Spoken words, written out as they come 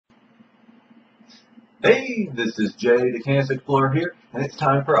Hey, this is Jay, the Cannabis Explorer here, and it's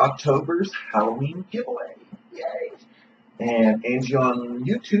time for October's Halloween giveaway. Yay! And Angie on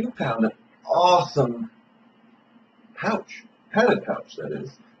YouTube found an awesome pouch, padded pouch that is,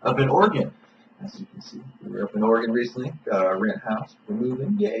 up in Oregon. As you can see, we were up in Oregon recently, got our rent house, we're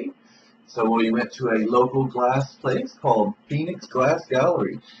moving, yay! So we went to a local glass place called Phoenix Glass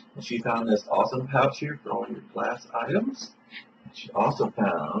Gallery, and she found this awesome pouch here for all your glass items. She also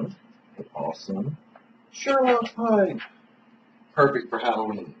found an awesome Sherlock Pipe, perfect for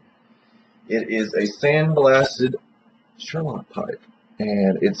Halloween. It is a sandblasted Sherlock Pipe,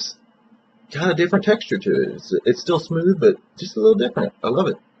 and it's got a different texture to it. It's still smooth, but just a little different. I love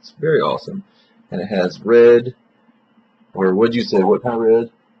it. It's very awesome. And it has red, or what'd you say? What kind of red?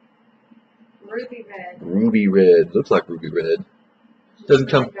 Ruby red. Ruby red. Looks like ruby red. Doesn't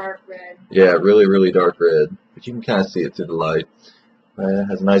come. Dark red. Yeah, really, really dark red. But you can kind of see it through the light. It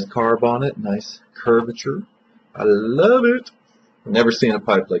has a nice carb on it, nice curvature. I love it. I've never seen a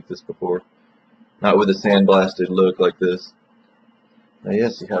pipe like this before. Not with a sandblasted look like this. Now,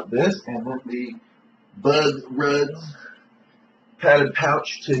 yes, you have this, and then the Bug RugZ Padded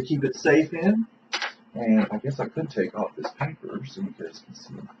Pouch to keep it safe in. And I guess I could take off this paper so you guys can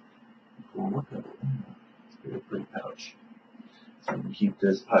see. Cool look at it. It's a very pretty pouch. So we can keep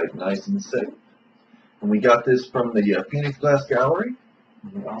this pipe nice and safe. And we got this from the Phoenix Glass Gallery.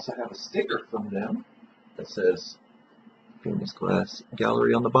 And we also have a sticker from them that says Phoenix Glass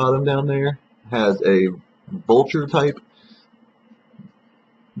Gallery on the bottom down there. It has a vulture type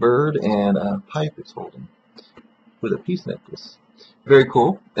bird and a pipe it's holding with a peace necklace. Very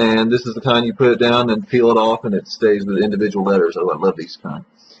cool. And this is the kind you put it down and peel it off and it stays with individual letters. I love these kind.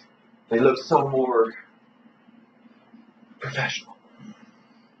 They look so more professional.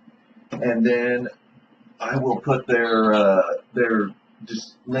 And then I will put their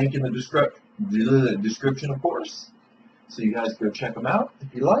link in the description, of course, so you guys go check them out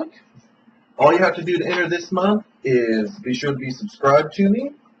if you like. All you have to do to enter this month is be sure to be subscribed to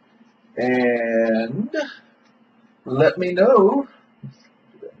me and let me know.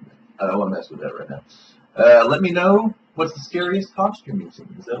 I don't want to mess with that right now. Let me know what's the scariest costume you've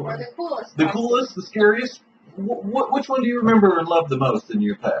seen. Is that Or the coolest. the coolest, the scariest? Which one do you remember and love the most in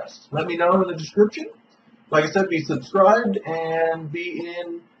your past? Let me know in the description. Like I said, be subscribed and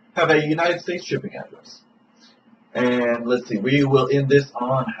have a United States shipping address. And let's see, we will end this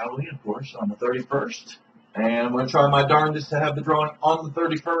on Halloween, of course, on the 31st. And I'm going to try my darndest to have the drawing on the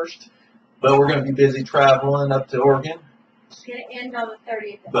 31st. But we're going to be busy traveling up to Oregon. It's going to end on the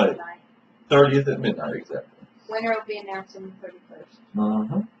 30th at But midnight. 30th at midnight, exactly. Winner will be announced on the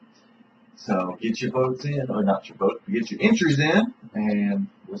 31st. So get your votes in, or not your vote, but get your entries in, and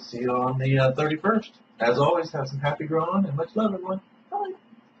we'll see you on the 31st. As always, have some happy growing and much love, everyone.